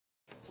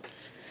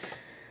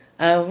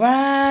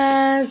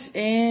Arise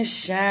and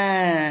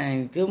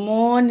shine. Good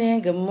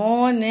morning, good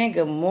morning,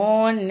 good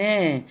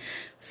morning.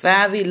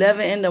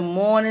 5:11 in the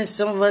morning.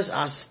 Some of us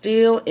are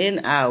still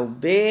in our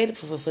bed.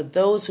 For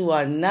those who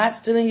are not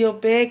still in your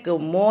bed,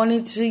 good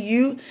morning to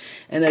you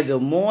and a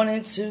good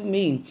morning to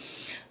me.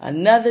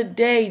 Another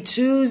day,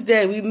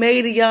 Tuesday. We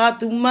made it, y'all,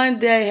 through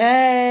Monday.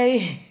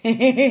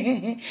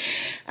 Hey.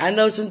 I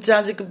know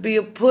sometimes it could be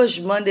a push.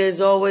 Monday is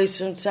always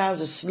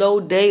sometimes a slow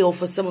day, or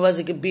for some of us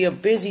it could be a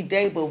busy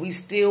day, but we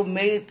still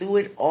made it through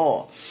it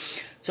all.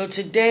 So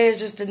today is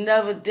just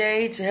another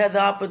day to have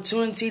the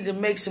opportunity to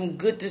make some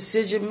good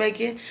decision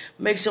making,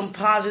 make some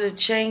positive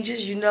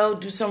changes,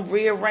 do some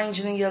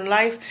rearranging in your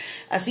life.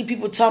 I see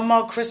people talking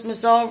about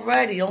Christmas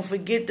already. Don't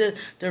forget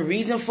the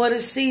reason for the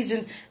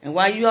season. And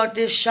while you out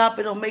there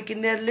shopping or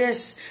making that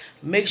list,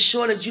 make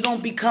sure that you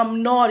don't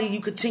become naughty. You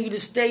continue to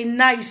stay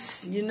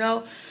nice,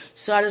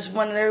 So I just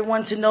wanted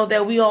everyone to know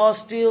that we all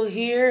still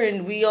here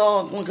and we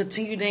all going to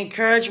continue to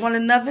encourage one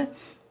another.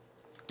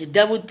 The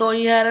devil thought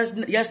he had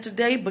us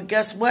yesterday, but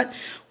guess what?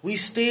 We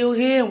still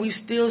here and we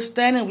still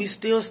standing. We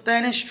still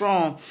standing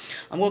strong.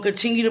 I'm going to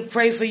continue to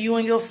pray for you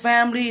and your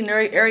family in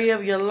every area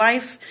of your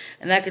life.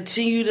 And I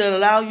continue to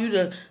allow you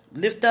to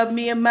lift up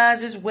me and mine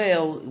as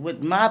well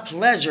with my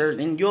pleasure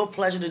and your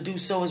pleasure to do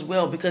so as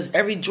well. Because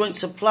every joint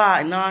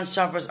supply and iron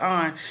sharpens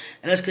iron.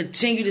 And let's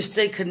continue to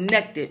stay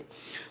connected.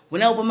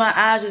 When I opened my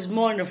eyes this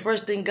morning, the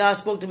first thing God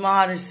spoke to my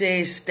heart and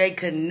said, stay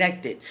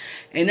connected.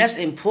 And that's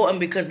important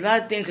because a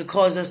lot of things could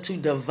cause us to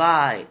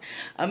divide.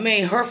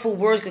 Hurtful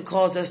words could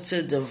cause us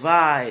to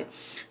divide.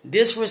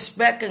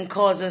 Disrespect can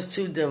cause us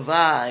to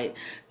divide.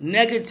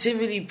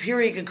 Negativity,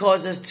 period, can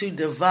cause us to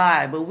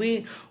divide. But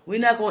we're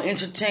not going to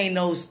entertain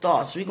those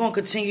thoughts. We're going to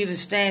continue to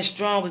stand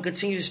strong and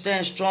continue to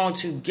stand strong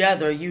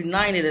together,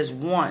 united as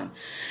one,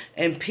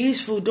 and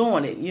peaceful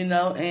doing it,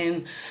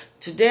 And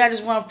today I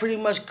just want to pretty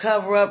much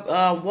cover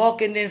up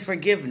walking in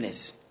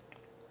forgiveness.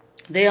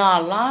 There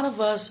are a lot of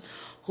us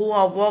who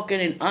are walking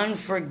in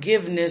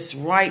unforgiveness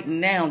right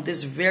now,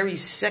 this very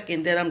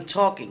second that I'm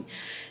talking.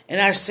 And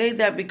I say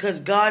that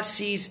because God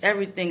sees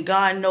everything.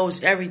 God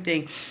knows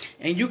everything.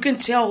 And you can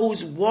tell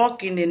who's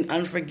walking in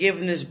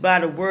unforgiveness by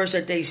the words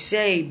that they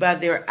say, by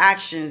their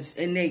actions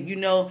and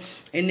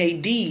and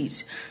their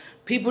deeds.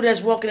 People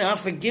that's walking in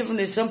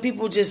unforgiveness, some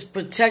people just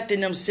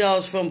protecting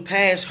themselves from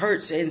past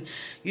hurts. And,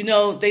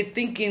 they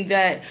thinking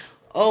that,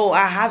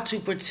 I have to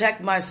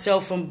protect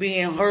myself from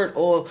being hurt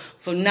or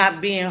from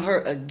not being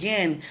hurt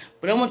again.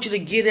 But I want you to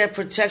give that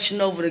protection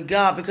over to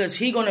God because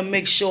He's going to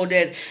make sure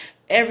that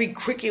every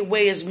crooked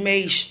way is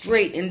made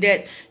straight and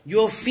that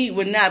your feet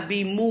will not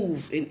be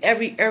moved in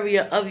every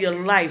area of your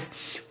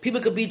life. People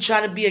could be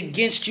trying to be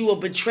against you or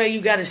betray you.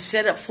 Got to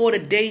set up for the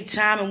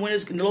daytime and when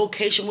it's the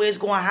location where it's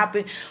going to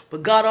happen.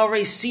 But God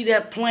already see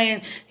that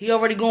plan. He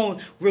already going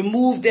to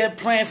remove that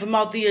plan from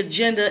out the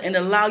agenda and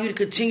allow you to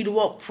continue to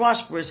walk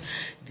prosperous.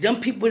 Them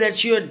people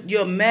that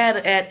you're mad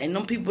at and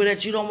them people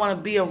that you don't want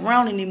to be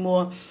around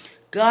anymore,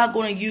 God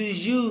going to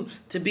use you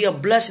to be a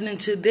blessing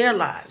into their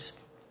lives.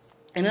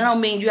 And I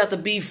don't mean you have to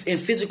be in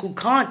physical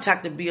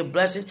contact to be a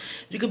blessing.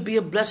 You could be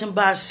a blessing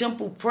by a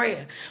simple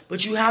prayer.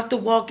 But you have to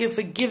walk in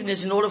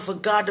forgiveness in order for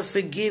God to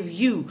forgive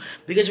you.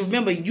 Because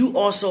remember, you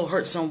also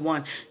hurt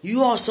someone.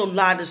 You also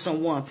lied to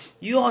someone.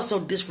 You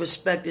also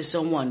disrespected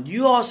someone.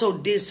 You also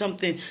did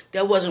something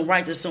that wasn't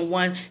right to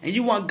someone. And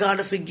you want God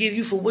to forgive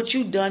you for what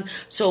you done.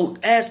 So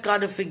ask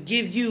God to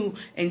forgive you.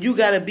 And you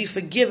got to be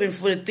forgiven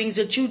for the things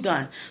that you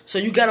done. So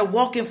you got to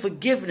walk in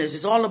forgiveness.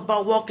 It's all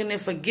about walking in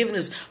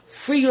forgiveness.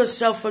 Free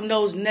yourself from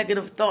those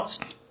negative thoughts.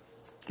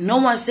 No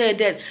one said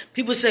that.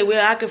 People say,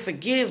 well, I can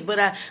forgive, but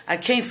I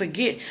can't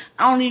forget.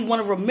 I don't even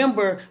want to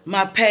remember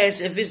my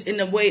past if it's in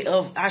the way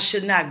of I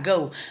should not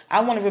go.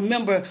 I want to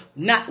remember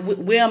not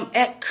where I'm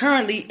at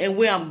currently and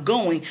where I'm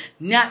going,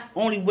 not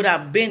only what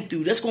I've been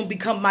through. That's going to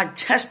become my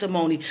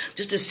testimony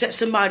just to set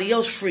somebody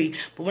else free.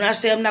 But when I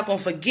say I'm not going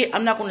to forget,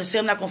 I'm not going to say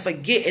I'm not going to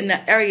forget in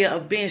the area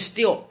of being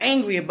still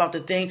angry about the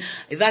thing.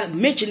 If I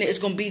mention it, it's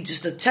going to be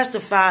just to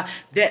testify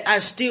that I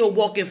still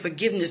walk in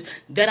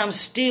forgiveness, that I'm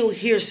still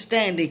here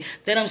standing,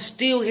 that I'm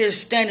still here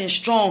standing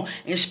strong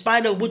in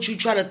spite of what you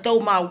try to throw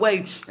my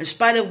way, in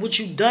spite of what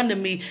you've done to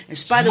me, in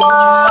spite of what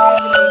you said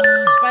to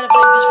me, in spite of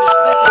how you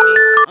disrespected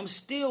me. I'm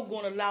still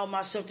going to allow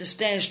myself to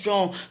stand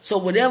strong. So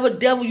whatever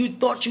devil you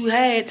thought you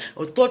had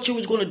or thought you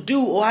was going to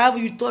do or however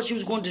you thought you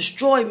was going to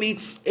destroy me,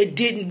 it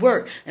didn't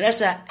work. And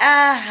that's an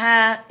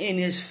aha in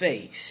his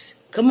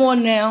face. Come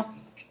on now.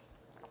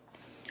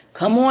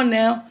 Come on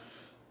now.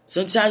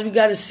 Sometimes we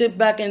got to sit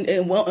back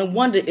and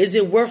wonder, is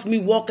it worth me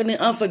walking in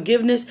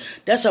unforgiveness?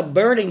 That's a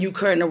burden you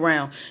carrying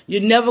around.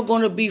 You're never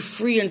going to be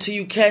free until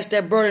you cast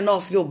that burden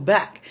off your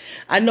back.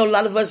 I know a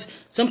lot of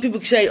us, some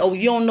people say, oh,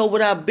 you don't know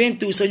what I've been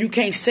through, so you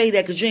can't say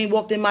that because you ain't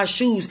walked in my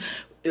shoes.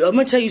 I'm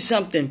going to tell you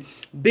something.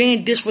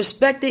 Being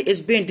disrespected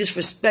is being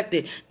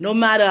disrespected. No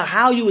matter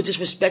how you was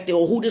disrespected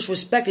or who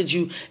disrespected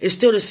you, it's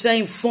still the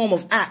same form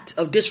of act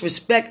of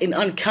disrespect and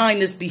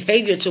unkindness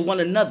behavior to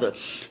one another.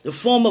 The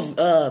form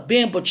of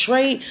being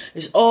betrayed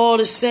is all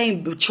the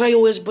same.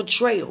 Betrayal is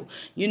betrayal.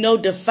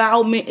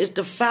 Defilement is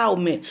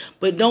defilement.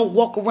 But don't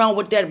walk around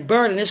with that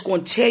burden. It's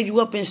going to tear you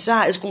up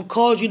inside. It's going to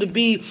cause you to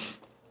be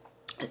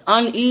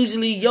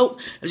uneasily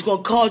yoked. It's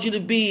going to cause you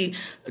to be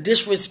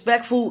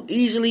disrespectful,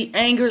 easily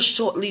angered,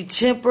 shortly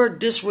tempered,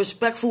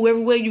 disrespectful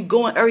everywhere you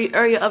go in every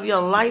area of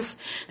your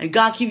life. And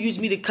God keep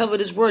using me to cover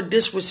this word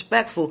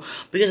disrespectful,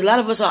 because a lot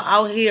of us are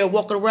out here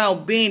walking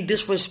around being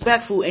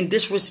disrespectful and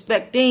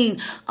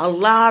disrespecting a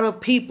lot of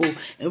people.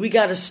 And we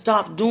got to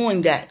stop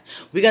doing that.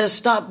 We got to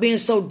stop being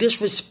so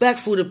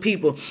disrespectful to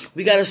people.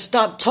 We got to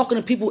stop talking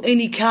to people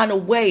any kind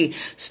of way.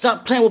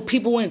 Stop playing with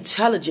people's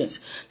intelligence.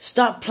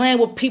 Stop playing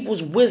with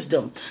people's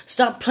wisdom.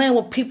 Stop playing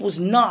with people's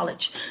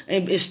knowledge,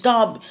 and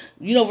stop,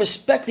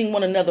 respecting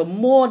one another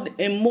more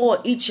and more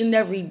each and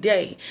every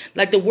day.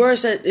 Like the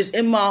words that is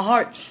in my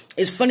heart,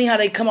 it's funny how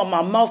they come out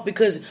my mouth,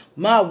 because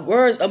my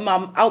words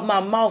out my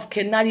mouth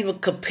cannot even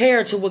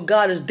compare to what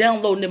God is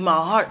downloading in my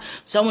heart.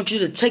 So I want you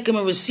to take them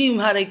and receive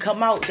them how they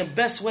come out the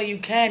best way you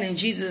can in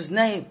Jesus'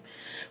 name.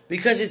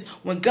 Because it's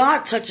when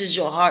God touches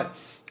your heart,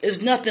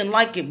 it's nothing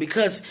like it,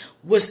 because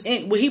what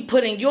he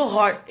put in your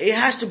heart, it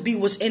has to be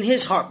what's in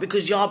his heart,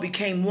 because y'all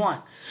became one.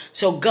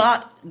 So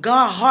God's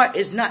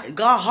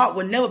heart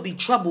will never be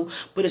troubled,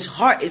 but his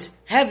heart is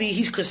heavy.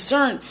 He's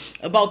concerned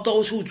about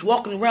those who's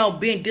walking around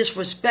being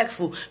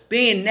disrespectful,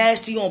 being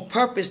nasty on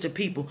purpose to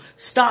people.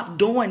 Stop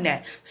doing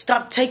that.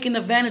 Stop taking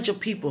advantage of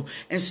people,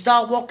 and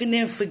stop walking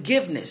in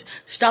forgiveness.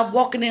 Stop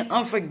walking in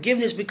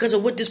unforgiveness because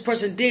of what this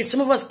person did.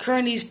 Some of us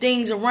carrying these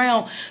things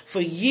around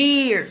for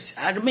years.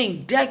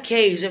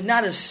 Decades, if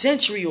not a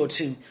century or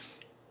two.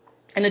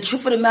 And the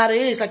truth of the matter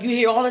is, like you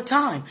hear all the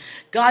time,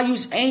 God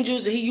used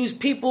angels and he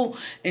used people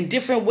in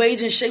different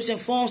ways and shapes and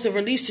forms to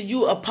release to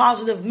you a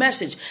positive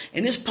message.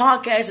 And this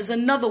podcast is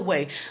another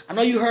way. I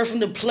know you heard from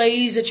the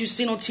plays that you've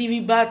seen on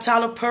TV by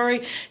Tyler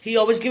Perry. He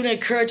always gives an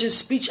encouraging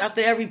speech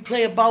after every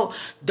play about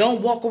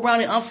don't walk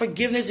around in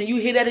unforgiveness. And you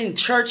hear that in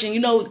church and,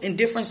 in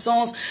different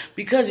songs,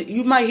 because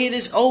you might hear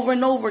this over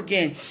and over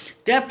again.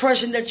 That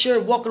person that you're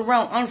walking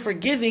around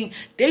unforgiving,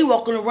 they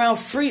walking around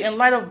free and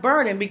light of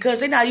burden, because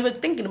they're not even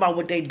thinking about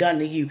what they done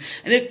to you.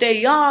 And if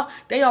they are,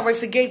 they already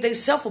forgave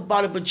themselves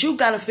about it. But you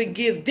got to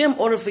forgive them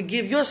or to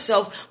forgive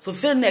yourself for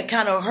feeling that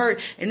kind of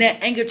hurt and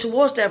that anger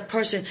towards that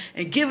person,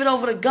 and give it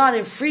over to God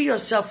and free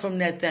yourself from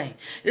that thing.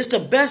 It's the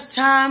best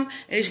time,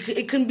 and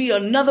it couldn't be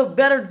another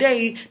better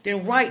day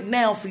than right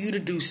now for you to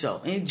do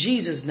so. In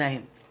Jesus'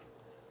 name.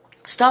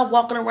 Stop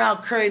walking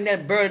around carrying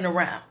that burden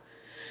around.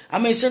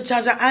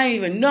 Sometimes I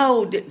didn't even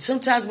know that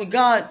sometimes with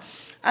God,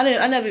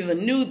 I never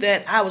even knew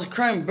that I was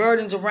carrying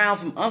burdens around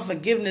from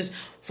unforgiveness,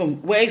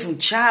 from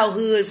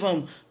childhood,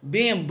 from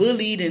being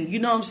bullied, and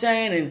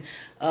and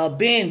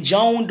being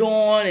joned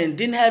on, and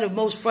didn't have the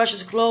most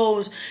freshest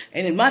clothes.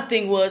 And then my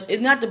thing was,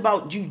 it's not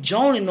about you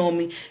joning on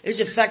me, it's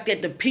the fact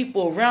that the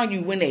people around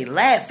you, when they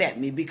laugh at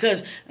me,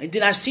 because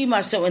then I see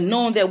myself and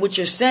knowing that what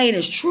you're saying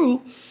is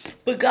true.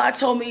 But God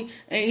told me,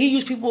 and he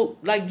used people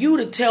like you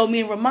to tell me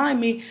and remind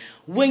me,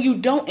 when you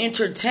don't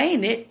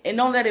entertain it and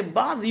don't let it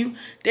bother you,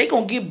 they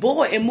going to get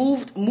bored and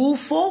move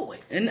forward.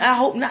 And I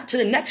hope not to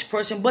the next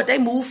person, but they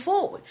move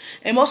forward.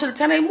 And most of the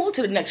time they move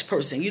to the next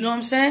person. You know what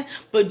I'm saying?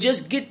 But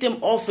just get them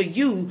off of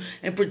you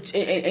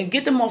and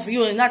get them off of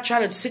you, and not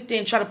try to sit there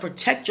and try to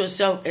protect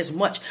yourself as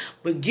much,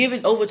 but give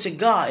it over to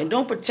God. And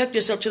don't protect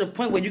yourself to the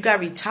point where you got to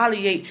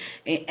retaliate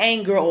in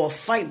anger, or a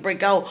fight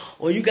break out,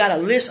 or you got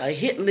a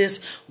hit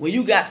list where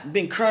you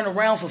been current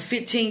around for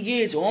 15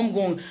 years, or I'm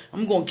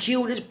going to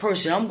kill this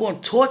person. I'm going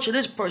to torture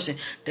this person.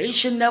 They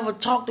should never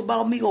talked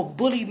about me or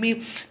bullied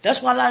me.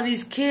 That's why a lot of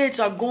these kids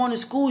are going to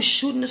school,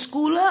 shooting the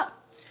school up.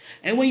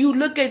 And when you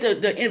look at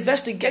the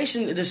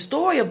investigation, the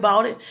story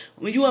about it,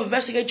 when you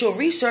investigate your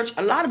research,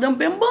 a lot of them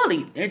been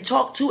bullied and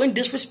talked to and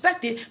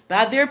disrespected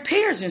by their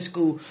peers in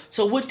school.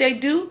 So what they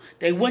do,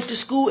 they went to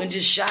school and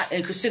just shot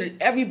and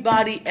considered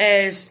everybody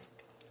as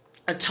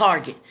a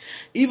target.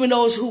 Even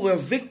those who were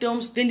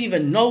victims didn't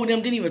even know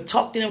them, didn't even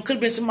talk to them. Could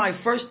have been somebody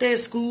first day of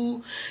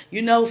school,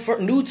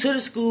 new to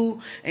the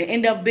school, and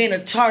end up being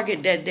a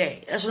target that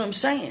day. That's what I'm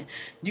saying.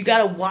 You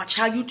got to watch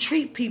how you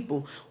treat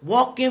people.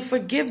 Walk in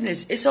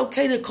forgiveness. It's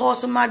okay to call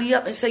somebody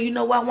up and say,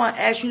 I want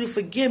to ask you to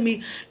forgive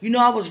me.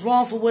 I was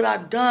wrong for what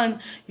I've done.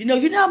 You know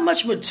how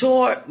much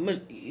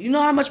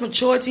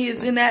maturity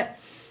is in that?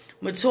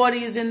 Maturity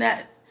is in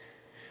that.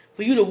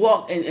 For you to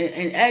walk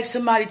and ask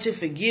somebody to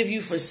forgive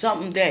you for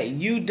something that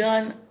you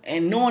done,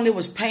 and knowing it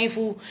was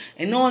painful,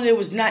 and knowing it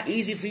was not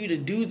easy for you to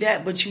do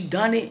that, but you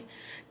done it.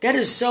 That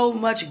is so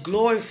much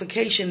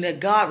glorification that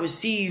God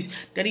receives,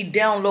 that he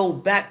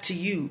download back to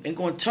you, and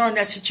going to turn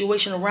that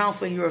situation around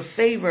for your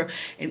favor,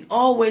 and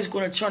always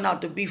going to turn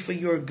out to be for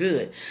your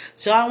good.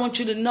 So I want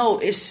you to know,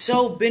 it's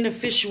so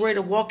beneficial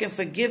to walk in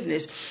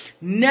forgiveness.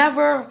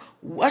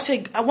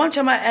 One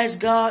time I asked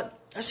God,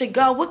 I said,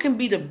 God, what can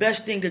be the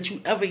best thing that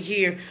you ever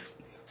hear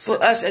for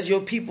us as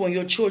your people and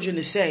your children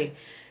to say.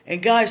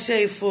 And God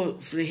say, for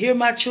to hear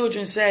my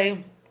children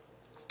say,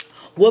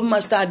 what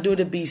must I do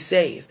to be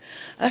saved?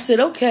 I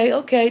said,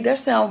 okay, that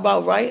sounds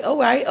about right. All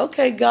right,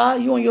 okay,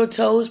 God, you on your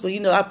toes, but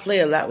I play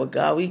a lot with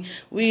God.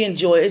 We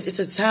enjoy it. It's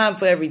a time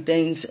for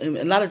everything. And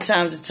a lot of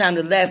times it's time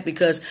to laugh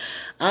because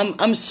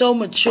I'm so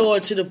mature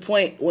to the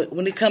point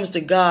when it comes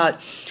to God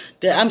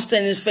that I'm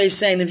standing in his face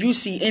saying, if you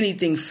see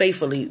anything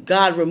faithfully,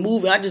 God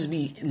remove it. I just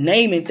be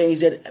naming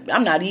things that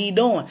I'm not even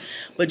doing.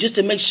 But just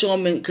to make sure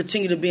I'm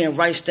continue to be in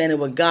right standing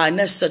with God. And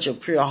that's such a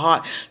pure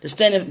heart to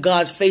stand in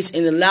God's face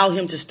and allow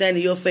him to stand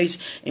in your face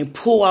and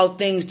pull out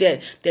things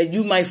that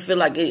you might feel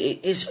like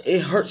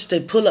it hurts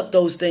to pull up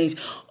those things.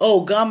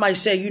 Oh, God might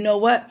say, you know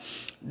what?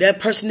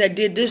 That person that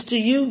did this to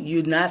you,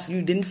 you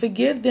didn't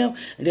forgive them.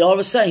 And then all of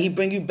a sudden he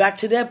bring you back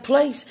to that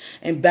place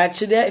and back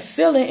to that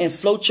feeling and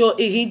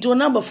he do a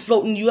number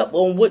floating you up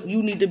on what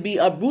you need to be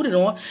uprooted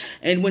on.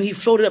 And when he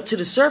floated up to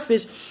the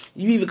surface,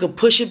 you either could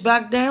push it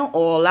back down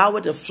or allow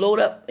it to float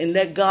up and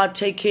let God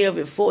take care of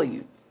it for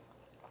you.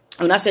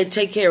 When I say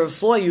take care of it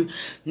for you,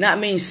 not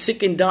mean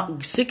sicking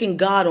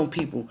God on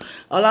people.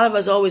 A lot of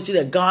us always do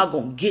that. God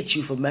gonna get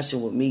you for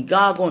messing with me.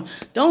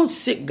 Don't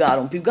sick God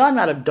on people. God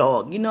not a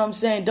dog. You know what I'm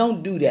saying?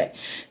 Don't do that.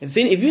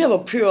 If you have a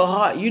pure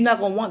heart, you're not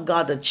gonna want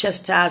God to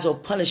chastise or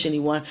punish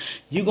anyone.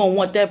 You're gonna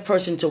want that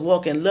person to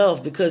walk in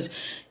love because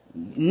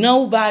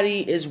nobody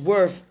is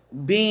worth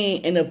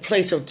being in a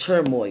place of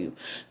turmoil.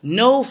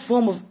 No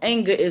form of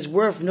anger is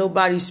worth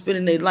nobody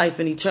spending their life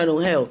in eternal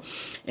hell.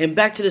 And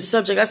back to the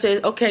subject, I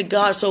said, okay,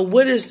 God, so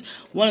what is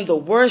one of the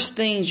worst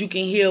things you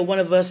can hear one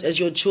of us as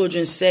your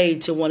children say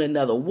to one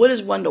another? What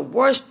is one of the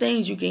worst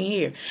things you can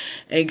hear?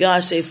 And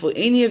God said, for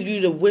any of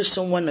you to wish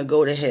someone to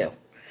go to hell.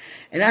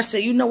 And I said,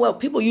 you know what?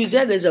 People use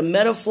that as a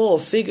metaphor or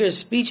figure of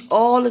speech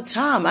all the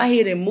time. I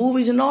hear it in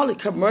movies and all the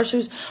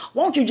commercials.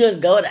 Won't you just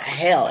go to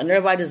hell? And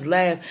everybody just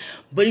laugh.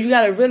 But you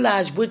got to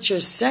realize what you're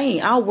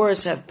saying. Our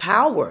words have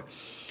power.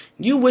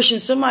 You wishing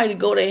somebody to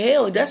go to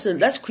hell,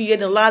 that's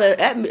creating a lot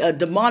of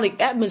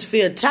demonic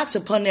atmosphere attacks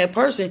upon that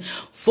person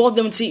for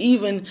them to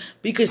even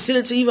be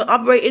considered to even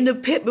operate in the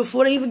pit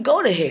before they even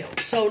go to hell.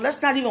 So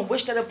let's not even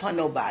wish that upon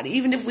nobody.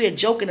 Even if we're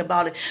joking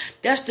about it,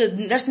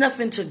 that's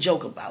nothing to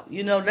joke about.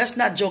 Let's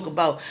not joke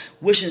about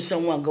wishing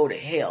someone go to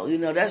hell.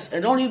 And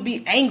don't even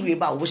be angry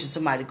about wishing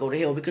somebody to go to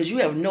hell because you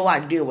have no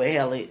idea where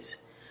hell is.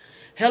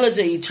 Hell is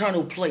an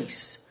eternal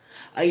place.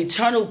 An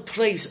eternal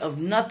place of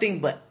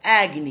nothing but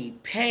agony,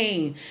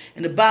 pain.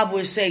 And the Bible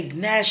would say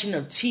gnashing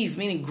of teeth,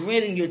 meaning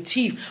gritting your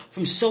teeth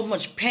from so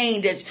much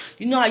pain that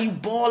you know how you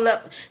ball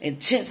up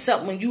and tense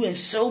up when you in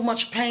so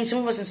much pain. Some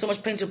of us in so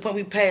much pain to the point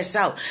we pass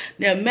out.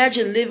 Now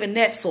imagine living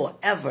that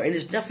forever and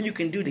there's nothing you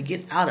can do to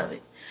get out of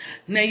it.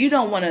 Now you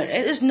don't want to,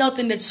 there's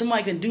nothing that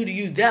somebody can do to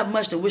you that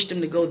much to wish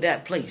them to go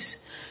that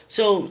place.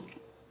 So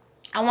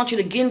I want you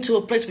to get into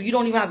a place where you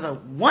don't even have to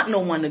want no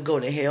one to go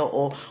to hell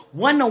or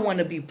want no one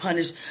to be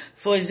punished.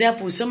 For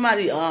example,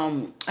 somebody, I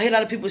hear a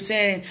lot of people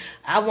saying,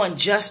 I want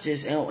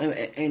justice.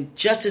 And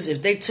justice,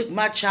 if they took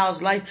my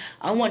child's life,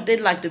 I want their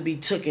life to be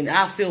taken.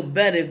 I feel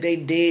better if they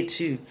did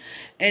too.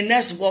 And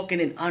that's walking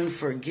in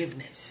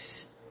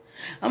unforgiveness.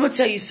 I'm going to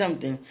tell you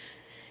something.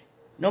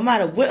 No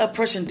matter what a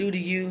person do to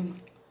you,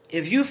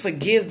 if you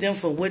forgive them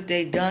for what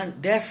they done,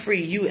 that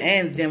free you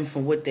and them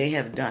from what they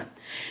have done.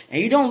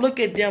 And you don't look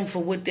at them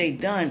for what they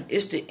done.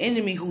 It's the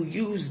enemy who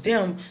used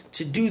them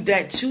to do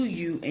that to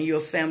you and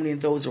your family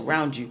and those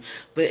around you.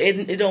 But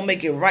it don't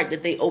make it right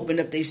that they open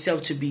up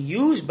themselves to be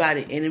used by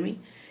the enemy.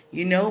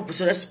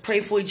 So let's pray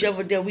for each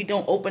other that we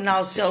don't open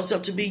ourselves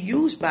up to be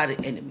used by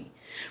the enemy.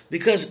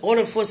 Because in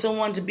order for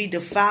someone to be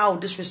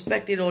defiled,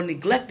 disrespected, or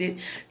neglected,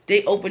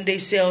 they open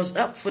themselves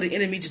up for the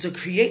enemy to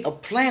create a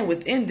plan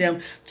within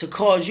them to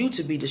cause you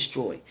to be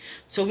destroyed.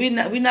 So we're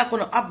not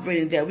going to operate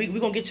in that. We're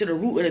going to get to the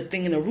root of the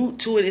thing, and the root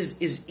to it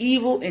is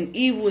evil, and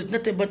evil is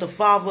nothing but the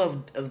father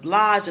of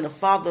lies and the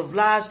father of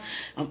lies.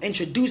 I'm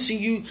introducing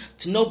you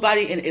to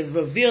nobody and is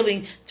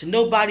revealing to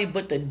nobody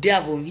but the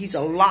devil, and he's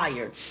a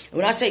liar. And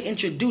when I say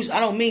introduce, I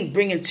don't mean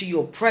bring into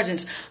your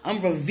presence. I'm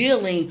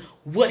revealing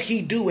what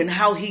he do and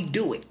how he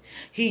do it.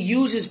 He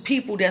uses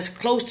people that's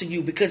close to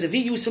you, because if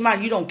he uses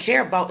somebody you don't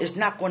care about, it's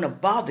not going to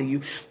bother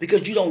you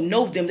because you don't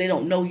know them. They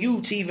don't know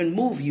you to even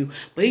move you.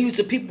 But he uses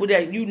the people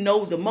that you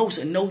know the most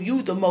and know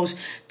you the most.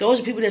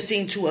 Those are people that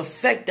seem to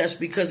affect us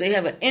because they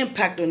have an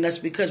impact on us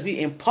because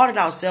we imparted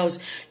ourselves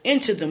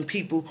into them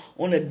people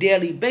on a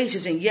daily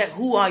basis. And yet,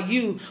 who are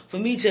you for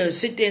me to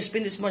sit there and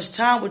spend this much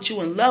time with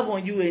you and love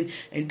on you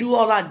and do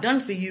all I've done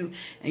for you,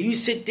 and you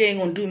sit there and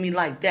gonna do me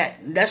like that?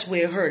 And that's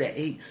where it hurt at.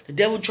 The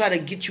devil try to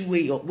get you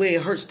where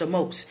it hurts the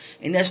most,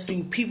 and that's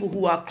through people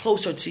who are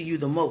closer to you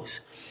the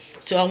most.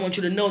 So I want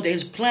you to know that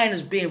his plan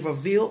is being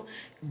revealed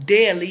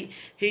daily.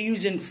 He's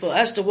using, for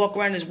us to walk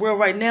around this world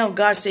right now,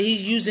 God said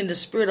he's using the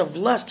spirit of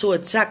lust to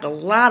attack a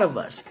lot of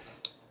us.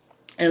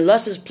 And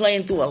Lust is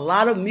playing through a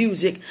lot of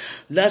music.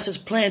 Lust is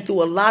playing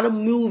through a lot of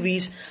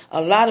movies,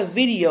 a lot of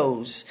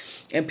videos.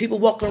 And people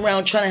walking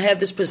around trying to have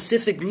this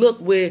specific look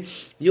where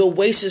your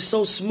waist is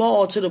so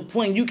small to the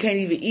point you can't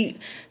even eat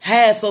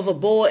half of a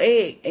boiled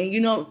egg.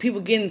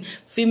 And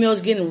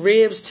females getting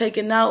ribs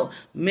taken out,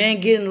 men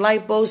getting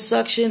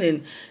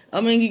liposuction.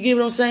 And you get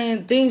what I'm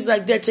saying? Things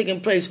like that taking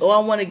place. Or I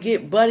want to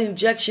get butt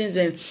injections.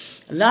 And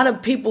a lot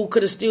of people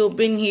could have still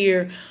been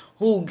here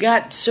who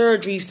got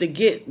surgeries to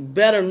get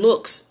better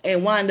looks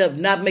and wind up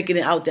not making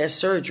it out that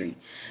surgery.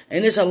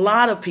 And it's a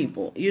lot of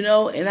people,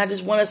 and I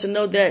just want us to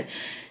know that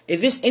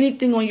if it's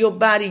anything on your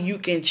body you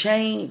can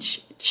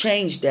change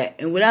that.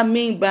 And what I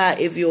mean by,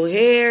 if your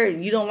hair,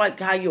 you don't like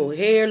how your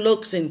hair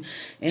looks and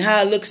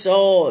how it looks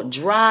all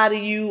dry to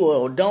you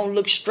or don't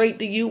look straight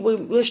to you,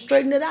 we'll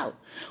straighten it out.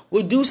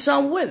 We'll do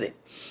something with it.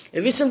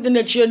 If it's something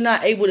that you're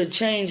not able to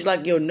change,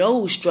 like your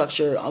nose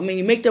structure,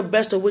 you make the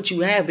best of what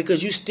you have,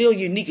 because you're still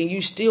unique and you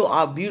still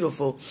are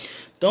beautiful.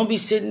 Don't be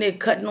sitting there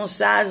cutting on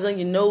sides on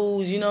your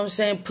nose,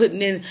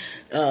 putting in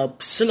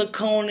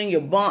silicone in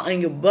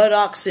your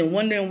buttocks and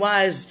wondering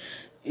why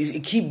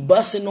it keep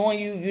busting on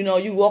you.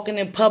 You walking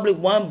in public,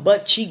 one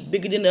butt cheek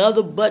bigger than the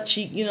other butt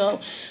cheek,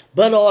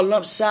 butt all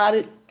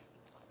lump-sided.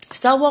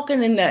 Stop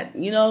walking in that,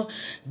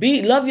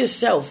 love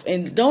yourself,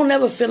 and don't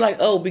ever feel like,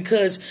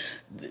 because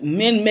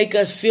men make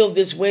us feel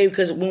this way,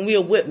 because when we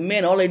are with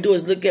men, all they do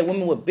is look at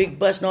women with big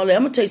butts and all that.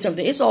 I'm going to tell you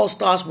something. It all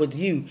starts with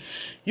you.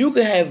 You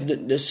can have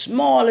the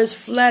smallest,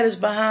 flattest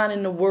behind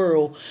in the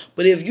world,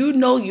 but if you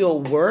know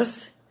your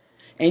worth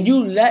and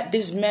you let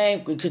this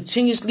man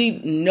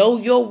continuously know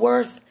your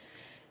worth,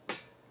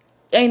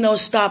 ain't no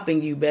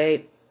stopping you,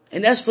 babe.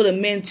 And that's for the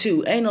men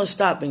too. Ain't no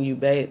stopping you,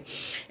 babe.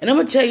 And I'm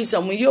going to tell you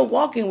something. When you're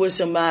walking with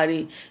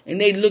somebody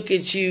and they look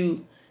at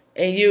you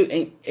and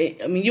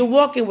you're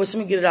walking with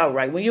someone, get it out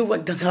right.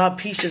 When God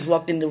peace just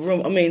walked in the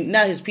room.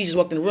 Not his peace just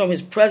walked in the room.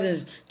 His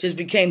presence just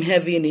became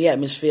heavy in the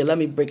atmosphere. Let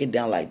me break it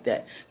down like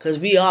that. Because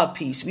we are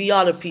peace. We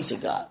are the peace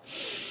of God.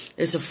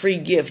 It's a free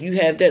gift. You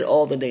have that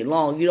all the day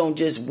long. You don't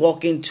just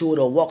walk into it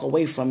or walk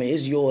away from it.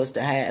 It's yours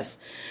to have.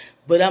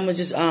 But I'm going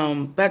to just,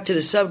 back to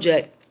the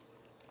subject.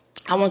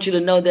 I want you to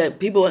know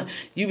that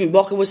you've been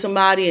walking with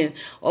somebody and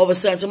all of a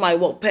sudden somebody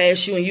walk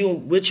past you and you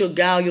with your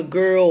guy or your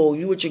girl, or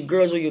you with your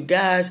girls or your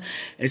guys,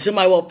 and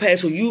somebody walk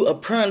past who you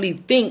apparently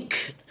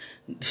think,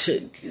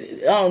 I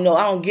don't know,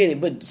 I don't get it,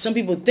 but some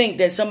people think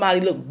that somebody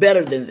look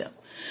better than them.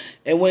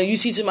 And when you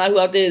see somebody who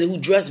out there who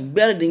dressed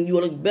better than you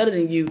or look better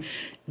than you,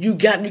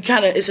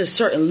 it's a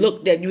certain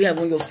look that you have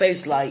on your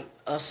face, like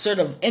a sort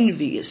of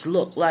envious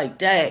look, like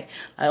that.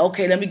 Like,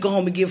 okay, let me go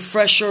home and get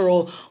fresher,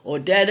 or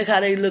dad, look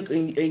how they look.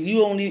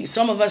 And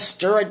some of us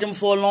stare at them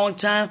for a long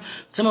time.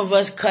 Some of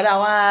us cut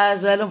our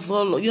eyes at them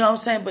for, you know what I'm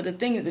saying? But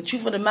the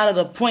truth of the matter,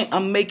 the point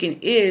I'm making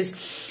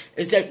is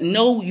that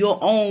know your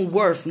own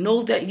worth.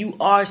 Know that you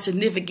are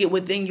significant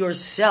within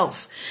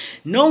yourself.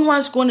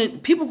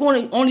 People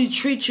going to only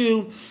treat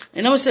you,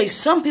 and I'm going to say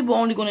some people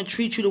are only going to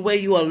treat you the way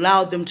you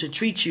allow them to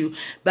treat you,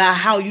 by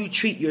how you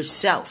treat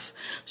yourself.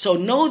 So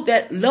know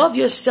that, love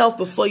yourself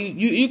before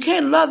you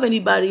can't love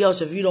anybody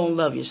else if you don't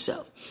love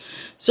yourself.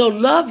 So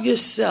love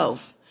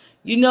yourself.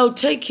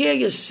 Take care of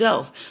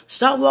yourself.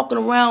 Stop walking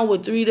around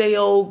with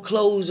 3-day-old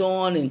clothes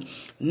on and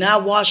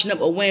not washing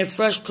up, or wearing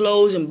fresh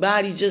clothes and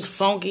bodies just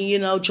funky,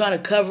 trying to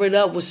cover it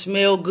up with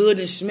smell good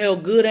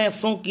and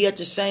funky at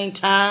the same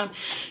time.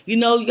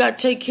 You got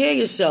to take care of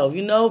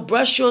yourself.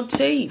 Brush your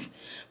teeth.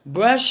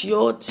 Brush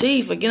your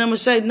teeth. Again, I'm going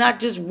to say not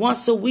just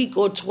once a week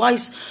or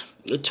twice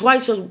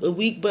a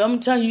week, but I'm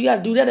telling you got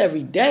to do that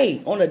every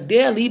day on a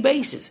daily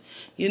basis,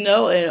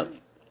 and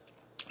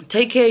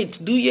take care,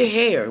 do your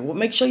hair.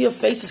 Make sure your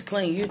face is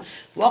clean. You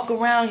walk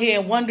around here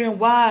and wondering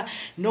why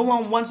no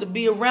one wants to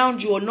be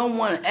around you, or no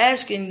one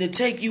asking to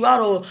take you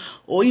out,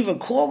 or even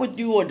call with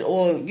you,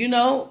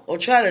 or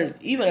try to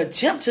even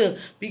attempt to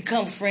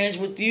become friends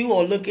with you,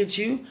 or look at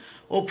you,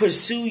 or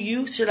pursue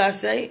you, should I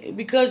say?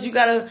 Because you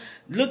got to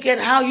look at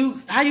how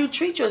you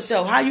treat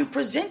yourself, how you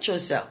present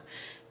yourself.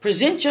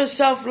 Present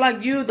yourself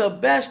like you the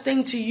best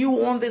thing to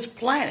you on this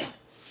planet.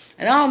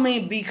 And I don't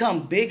mean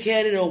become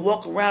big-headed or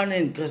walk around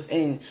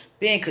and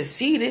being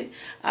conceited.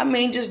 I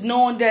mean just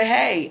knowing that,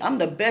 hey, I'm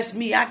the best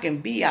me I can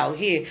be out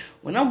here.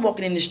 When I'm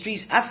walking in the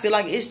streets, I feel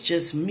like it's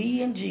just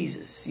me and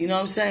Jesus. You know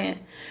what I'm saying?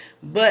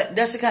 But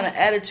that's the kind of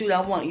attitude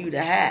I want you to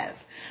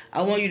have.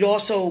 I want you to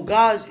also,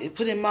 God's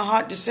put in my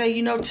heart to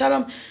say, tell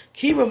them,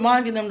 keep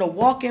reminding them to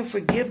walk in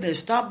forgiveness.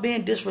 Stop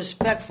being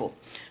disrespectful.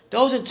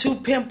 Those are 2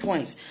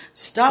 pinpoints.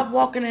 Stop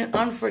walking in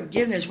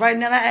unforgiveness. Right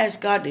now, I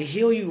ask God to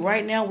heal you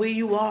right now where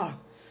you are.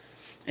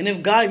 And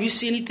if you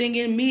see anything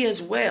in me as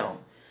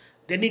well,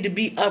 they need to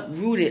be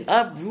uprooted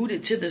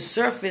to the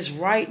surface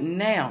right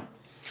now.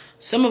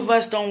 Some of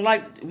us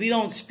we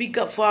don't speak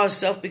up for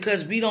ourselves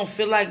because we don't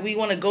feel like we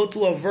want to go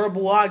through a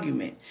verbal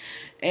argument.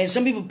 And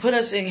some people put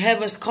us and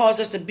cause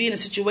us to be in a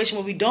situation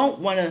where we don't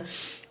want to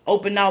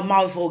open our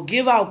mouth or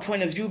give our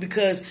point of view,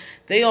 because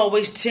they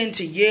always tend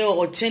to yell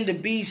or tend to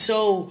be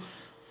so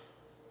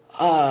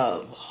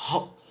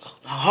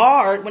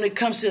hard when it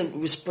comes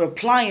to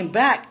replying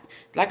back.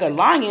 like a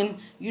lion,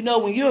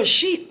 when you're a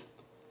sheep.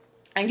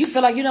 And you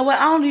feel like, you know what,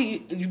 I don't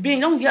need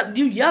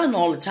you yelling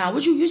all the time.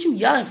 What you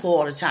yelling for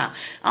all the time?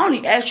 I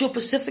only ask you a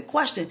specific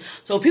question.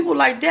 So people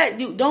like that,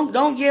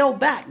 don't yell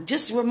back.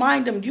 Just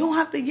remind them, you don't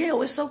have to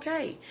yell. It's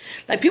okay.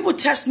 Like people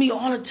test me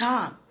all the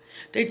time.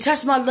 They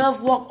test my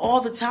love walk all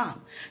the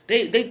time.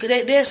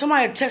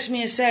 Somebody text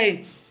me and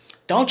say,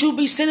 don't you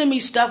be sending me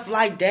stuff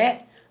like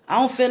that.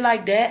 I don't feel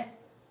like that.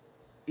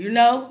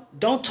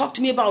 Don't talk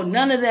to me about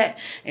none of that.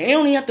 And it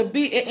only have to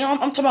be,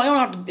 I'm talking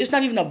about, it's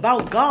not even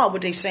about God,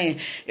 what they saying.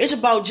 It's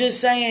about just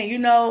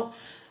saying,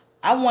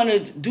 I want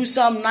to do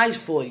something nice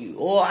for you.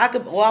 Or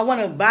I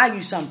want to buy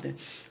you something.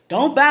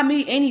 Don't buy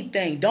me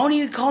anything. Don't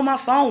even call my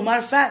phone. Matter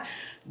of fact,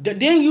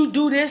 then you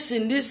do this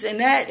and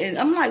that. And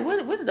I'm like,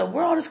 where did the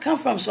world has come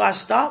from? So I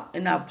stop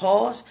and I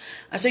pause.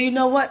 I say, you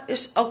know what?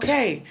 It's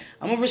okay.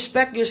 I'm going to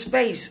respect your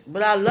space,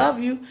 but I love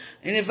you.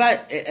 And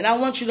I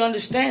want you to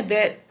understand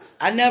that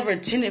I never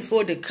intended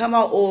for it to come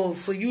out or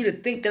for you to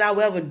think that I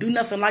would ever do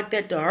nothing like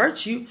that to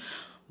hurt you.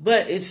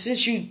 But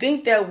since you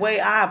think that way,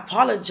 I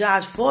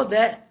apologize for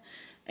that.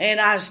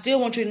 And I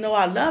still want you to know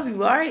I love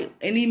you, all right?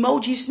 An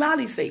emoji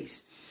smiley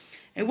face.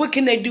 And what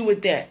can they do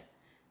with that?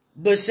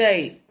 But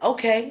say,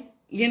 okay,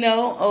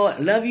 or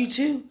love you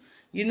too.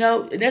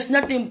 That's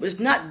nothing. It's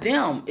not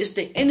them. It's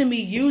the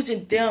enemy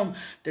using them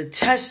to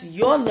test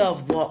your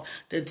love walk,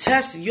 to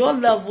test your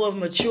level of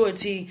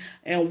maturity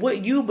and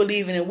what you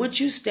believe in and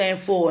what you stand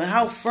for and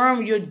how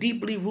firm you're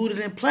deeply rooted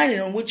and planted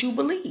on what you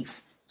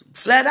believe.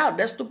 Flat out,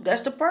 that's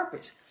the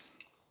purpose.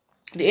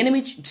 The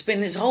enemy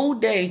spends his whole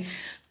day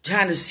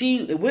trying to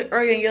see what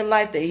area in your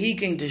life that he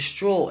can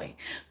destroy.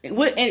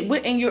 What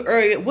in your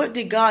area, what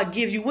did God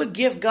give you? What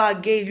gift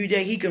God gave you that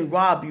he can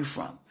rob you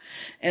from?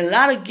 And a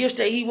lot of gifts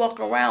that he walk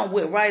around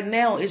with right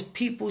now is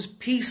people's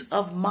peace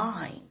of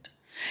mind.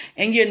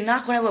 And you're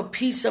not going to have a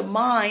peace of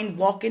mind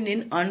walking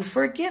in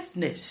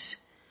unforgiveness.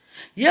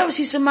 You ever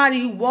see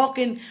somebody who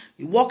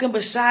walking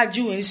beside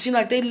you and it seems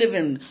like they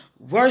living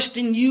worse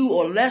than you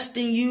or less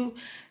than you,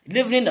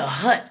 living in a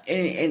hut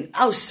and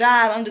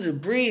outside under the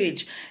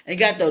bridge and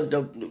got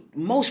the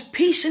most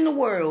peace in the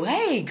world.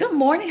 Hey, good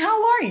morning.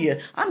 How are you?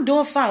 I'm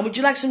doing fine. Would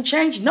you like some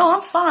change? No,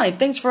 I'm fine.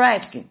 Thanks for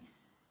asking.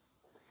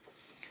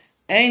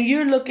 And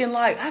you're looking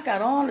like, I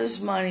got all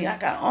this money. I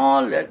got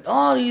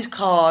all these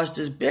cars,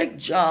 this big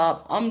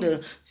job. I'm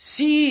the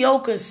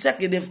CEO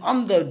consecutive.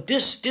 I'm the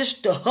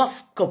the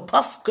huff,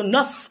 puff,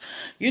 knuff.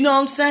 You know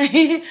what I'm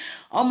saying?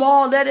 I'm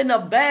all that in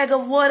a bag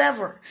of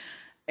whatever.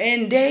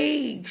 And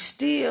they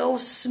still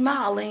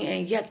smiling,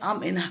 and yet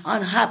I'm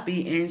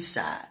unhappy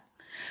inside.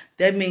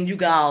 That means you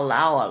got to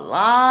allow a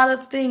lot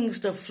of things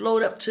to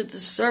float up to the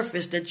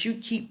surface that you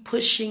keep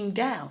pushing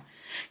down.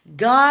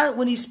 God,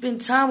 when he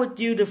spends time with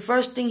you, the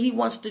first thing he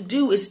wants to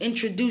do is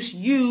introduce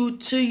you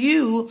to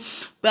you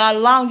by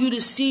allowing you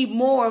to see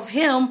more of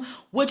him,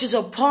 which is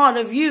a part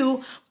of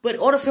you. But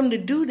in order for him to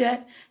do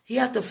that, he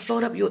has to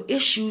float up your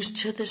issues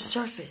to the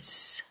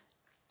surface.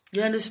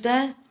 You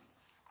understand?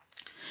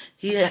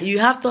 You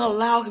have to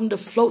allow him to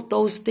float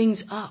those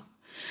things up.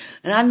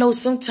 And I know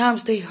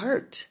sometimes they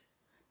hurt.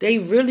 They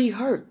really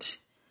hurt.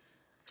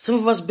 Some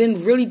of us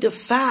been really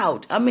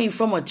defiled. I mean,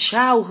 from a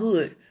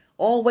childhood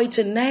all the way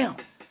to now,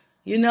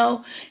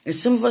 and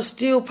some of us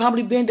still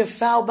probably being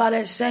defiled by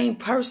that same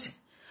person.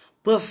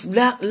 But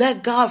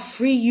let God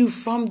free you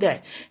from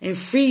that and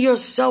free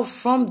yourself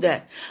from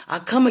that. I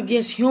come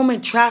against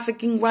human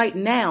trafficking right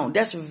now.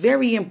 That's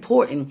very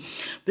important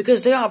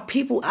because there are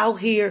people out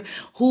here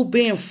who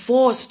being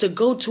forced to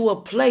go to a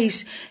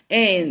place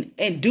and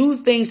do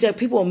things that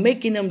people are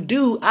making them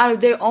do out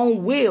of their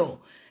own will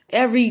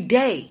every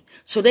day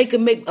so they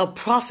can make a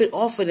profit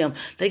off of them.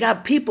 They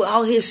got people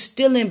out here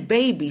stealing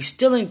babies,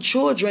 stealing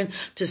children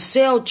to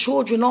sell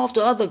children off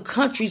to other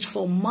countries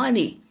for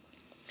money.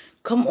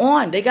 Come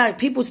on. They got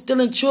people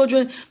stealing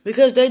children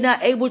because they're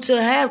not able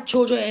to have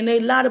children and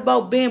they lied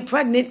about being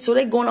pregnant. So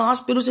they going to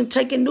hospitals and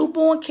taking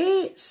newborn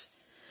kids.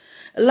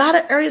 A lot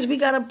of areas we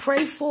got to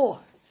pray for.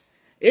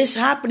 It's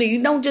happening.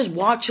 You don't just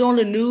watch it on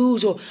the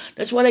news, or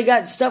that's why they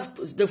got stuff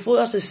for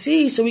us to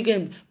see so we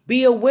can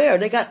be aware.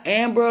 They got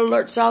Amber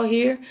Alerts out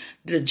here,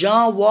 the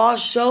John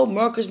Walsh Show,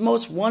 America's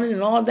Most Wanted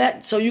and all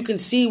that, so you can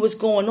see what's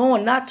going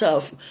on, not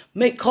to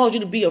cause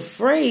you to be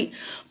afraid.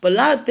 But a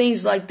lot of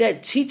things like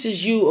that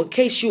teaches you, in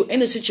case you're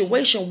in a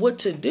situation, what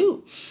to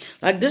do.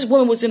 Like this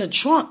woman was in a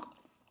trunk.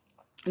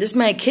 This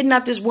man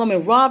kidnapped this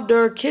woman, robbed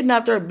her,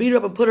 kidnapped her, beat her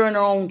up and put her in her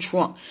own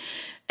trunk.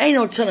 Ain't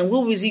no telling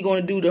what was he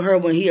going to do to her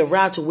when he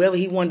arrived to wherever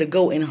he wanted to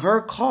go in her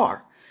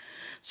car.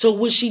 So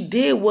what she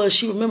did was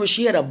she remembered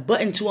she had a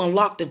button to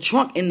unlock the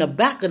trunk in the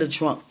back of the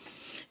trunk,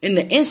 in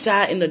the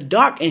inside, in the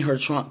dark in her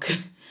trunk,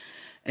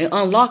 and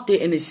unlocked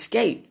it and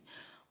escaped.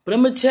 But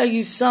I'm going to tell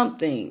you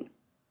something.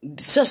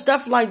 So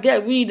stuff like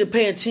that we need to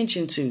pay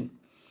attention to.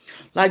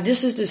 Like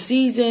this is the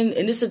season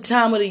and this is the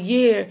time of the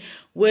year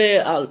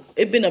where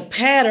it's been a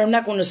pattern. I'm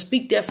not going to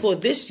speak that for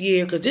this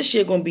year because this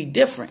year going to be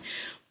different.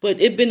 But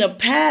it's been a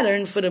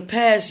pattern for the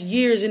past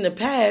years in the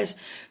past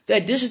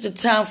that this is the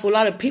time for a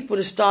lot of people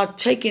to start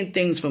taking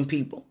things from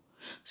people.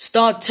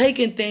 Start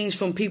taking things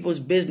from people's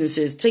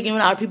businesses, taking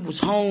it out of people's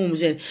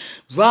homes and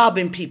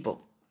robbing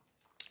people.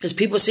 Because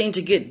people seem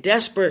to get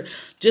desperate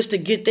just to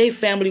get their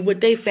family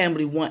what their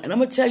family want. And I'm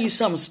going to tell you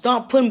something.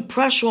 Start putting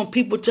pressure on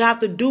people to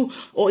have to do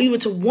or even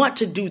to want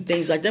to do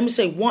things. Like, let me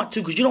say want to,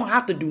 because you don't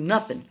have to do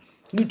nothing.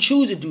 You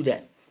choose to do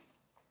that.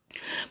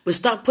 But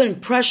stop putting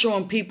pressure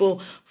on people,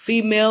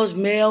 females,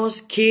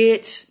 males,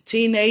 kids,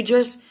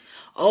 teenagers.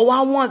 Oh,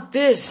 I want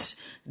this.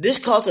 This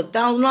costs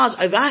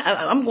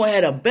 $1,000. I'm going to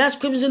have the best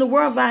Christmas in the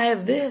world if I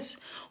have this.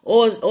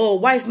 Or a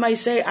wife might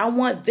say, I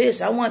want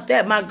this, I want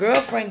that. My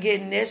girlfriend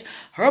getting this,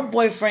 her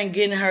boyfriend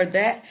getting her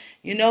that.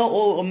 You know,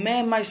 or a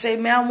man might say,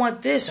 man, I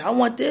want this, I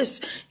want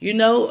this. You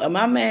know,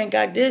 my man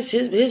got this,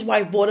 his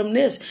wife bought him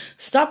this.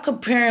 Stop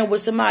comparing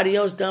what somebody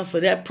else done for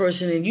that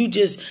person, and you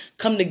just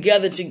come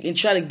together and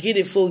try to get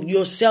it for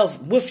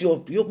yourself with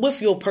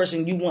your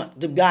person you want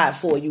the God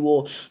for you,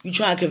 or you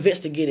trying to convince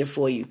to get it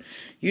for you.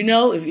 You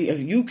know, if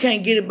you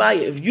can't get it by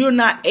you, if you're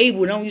not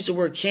able, don't use the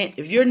word can't,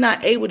 if you're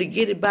not able to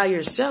get it by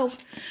yourself,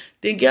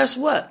 then guess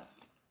what?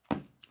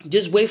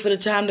 Just wait for the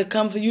time to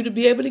come for you to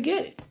be able to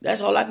get it.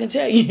 That's all I can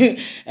tell you.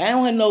 I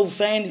don't have no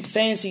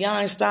fancy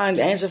Einstein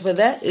answer for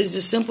that. It's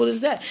as simple as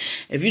that.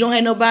 If you don't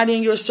have nobody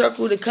in your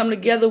circle to come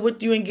together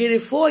with you and get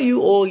it for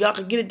you, or y'all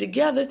can get it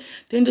together,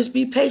 then just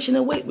be patient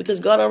and wait,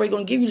 because God already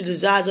going to give you the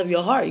desires of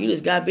your heart. You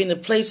just got to be in the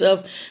place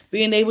of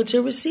being able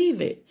to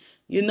receive it.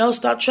 You know,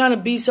 stop trying to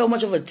be so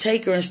much of a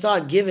taker and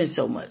start giving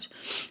so much.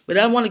 But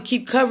I want to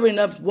keep covering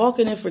up,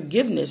 walking in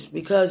forgiveness,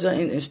 because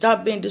and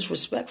stop being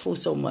disrespectful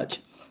so much.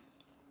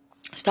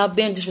 Stop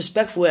being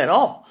disrespectful at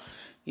all.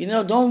 You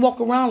know, don't walk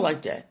around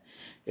like that.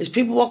 There's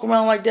people walk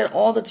around like that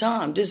all the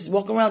time. Just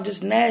walk around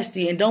just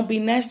nasty, and don't be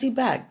nasty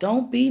back.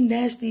 Don't be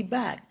nasty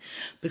back,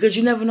 because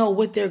you never know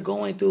what they're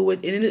going through.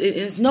 And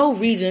it's no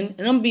reason,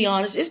 and I'm going to be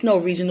honest, it's no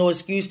reason, no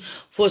excuse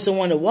for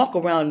someone to walk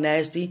around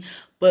nasty.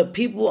 But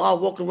people are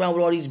walking around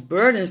with all these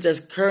burdens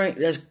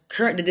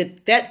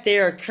that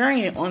they're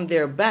carrying on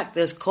their back,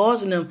 that's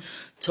causing them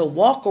to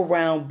walk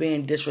around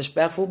being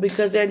disrespectful,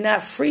 because they're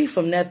not free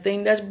from that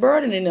thing that's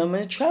burdening them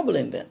and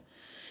troubling them.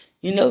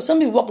 You know, some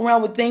people walk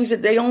around with things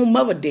that their own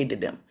mother did to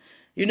them.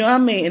 You know what I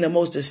mean? In the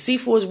most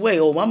deceitful way.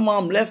 Oh, my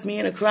mom left me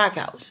in a crack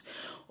house.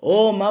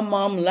 Or my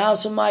mom allowed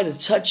somebody to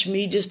touch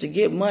me just to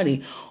get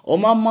money. Or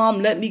my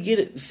mom let me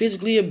get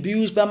physically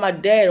abused by my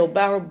dad or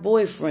by her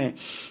boyfriend.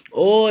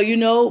 Or, you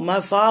know, my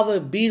father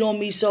beat on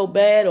me so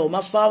bad. Or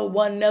my father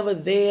wasn't never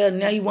there.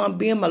 Now he won't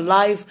be in my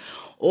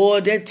life.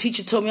 Or that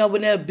teacher told me I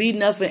would never be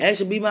nothing, asked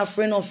to be my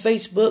friend on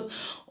Facebook.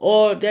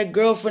 Or that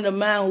girlfriend of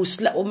mine who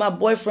slept with my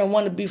boyfriend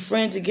wanted to be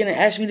friends again and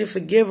asked me to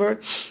forgive her.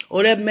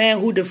 Or that man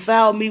who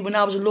defiled me when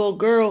I was a little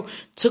girl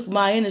took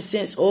my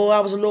innocence. Or I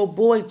was a little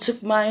boy,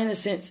 took my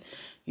innocence.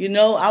 You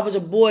know, I was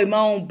a boy, my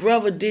own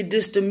brother did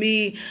this to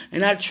me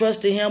and I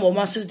trusted him, or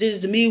my sister did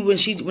this to me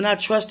when I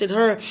trusted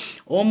her,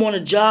 or I'm on a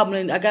job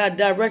and I got a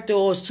director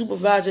or a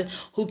supervisor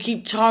who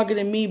keep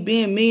targeting me,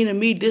 being mean to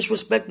me,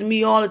 disrespecting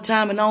me all the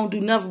time, and I don't do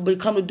nothing but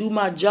come to do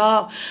my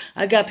job.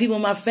 I got people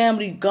in my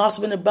family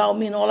gossiping about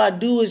me, and all I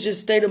do is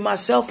just stay to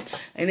myself,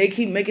 and they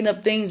keep making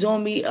up things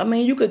on me. I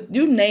mean,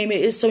 you name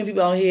it. It's so many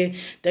people out here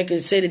that can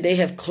say that they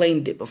have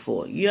claimed it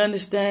before. You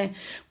understand?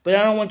 But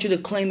I don't want you to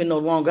claim it no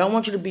longer. I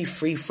want you to be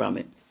free from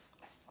it.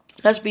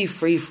 Let's be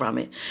free from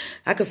it.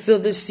 I can feel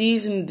this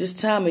season, this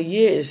time of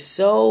year is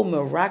so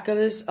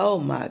miraculous. Oh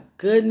my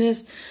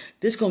goodness.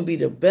 This going to be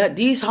the best.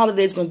 These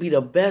holidays going to be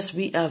the best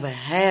we ever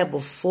had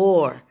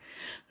before.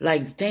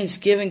 Like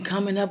Thanksgiving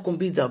coming up going to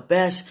be the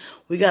best.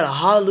 We got a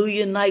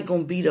Hallelujah night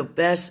going to be the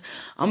best.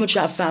 I'm going to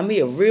try to find me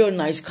a real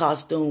nice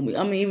costume.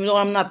 I mean, even though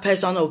I'm not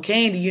passing on no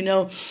candy, you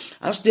know,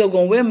 I'm still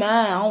going to wear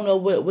mine. I don't know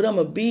what I'm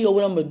going to be or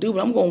what I'm going to do,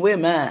 but I'm going to wear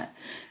mine.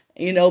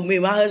 You know, me,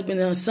 my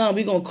husband and son,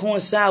 we're going to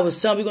coincide with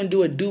something. We're going to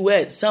do a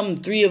duet,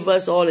 three of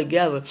us all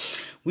together.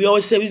 We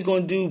always said we was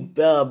going to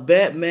do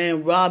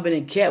Batman, Robin,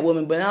 and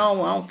Catwoman, but I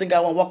don't think I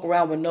want to walk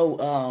around with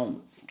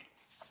no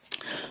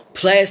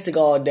plastic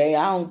all day.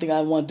 I don't think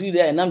I want to do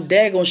that. And I'm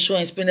daggone sure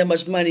ain't spend that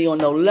much money on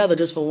no leather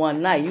just for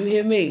one night. You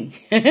hear me?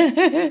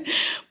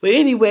 But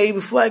anyway,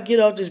 before I get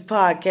off this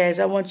podcast,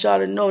 I want y'all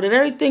to know that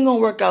everything gonna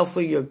work out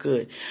for your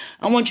good.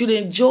 I want you to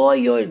enjoy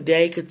your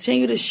day.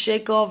 Continue to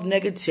shake off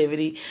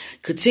negativity.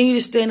 Continue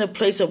to stay in a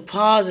place of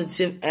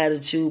positive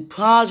attitude,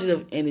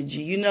 positive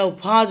energy, you know,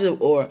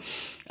 positive aura.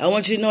 I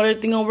want you to know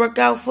everything gonna work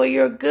out for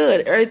your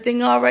good.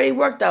 Everything already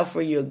worked out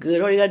for your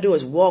good. All you gotta do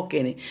is walk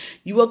in it.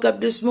 You woke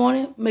up this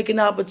morning, make an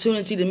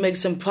opportunity to make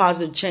some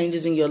positive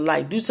changes in your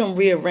life. Do some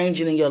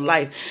rearranging in your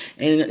life.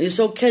 And it's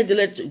okay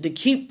to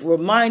keep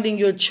reminding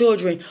your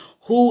children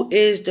who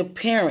is the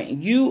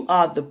parent. You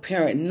are the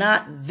parent,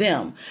 not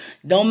them.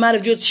 Don't matter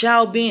if your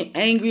child being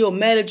angry or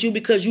mad at you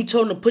because you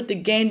told them to put the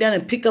game down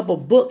and pick up a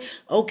book.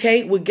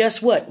 Okay, well,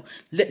 guess what?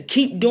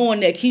 Keep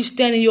doing that. Keep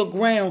standing your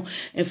ground.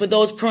 And for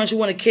those parents who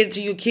want to cater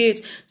to your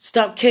kids,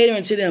 stop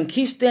catering to them.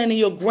 Keep standing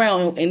your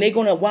ground. And they're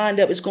going to wind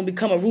up, it's going to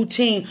become a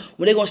routine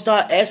where they're going to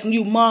start asking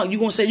you, Mom, you're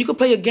going to say, you can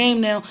play a game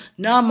now.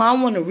 Nah, Mom,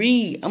 I want to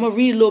read. I'm going to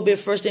read a little bit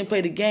first, then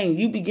play the game.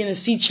 You begin to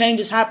see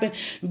changes happen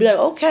and be like,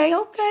 okay,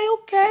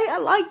 I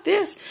like this.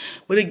 this.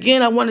 But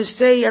again, I want to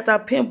say, after I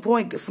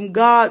pinpoint from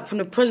God, from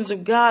the presence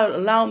of God,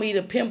 allow me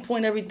to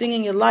pinpoint everything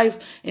in your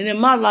life and in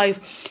my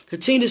life.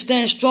 Continue to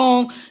stand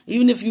strong.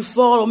 Even if you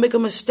fall or make a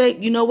mistake,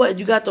 you know what?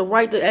 You got the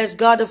right to ask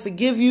God to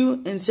forgive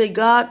you and say,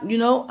 God,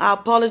 I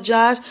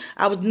apologize.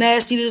 I was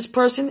nasty to this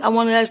person. I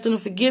want to ask them to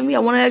forgive me. I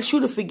want to ask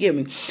you to forgive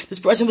me. This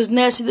person was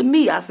nasty to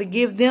me. I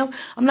forgive them.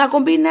 I'm not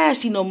going to be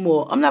nasty no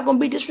more. I'm not going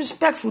to be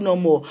disrespectful no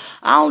more.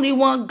 I don't even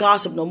want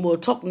gossip no more.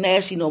 Talk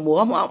nasty no more.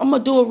 I'm going to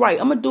do it right.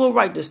 I'm going to do it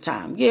right this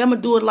time. Yeah, I'm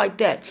going to do it like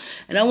that.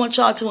 And I want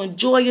y'all to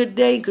enjoy your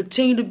day.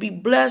 Continue to be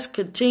blessed.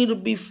 Continue to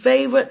be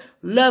favored.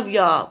 Love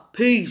y'all.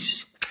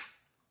 Peace.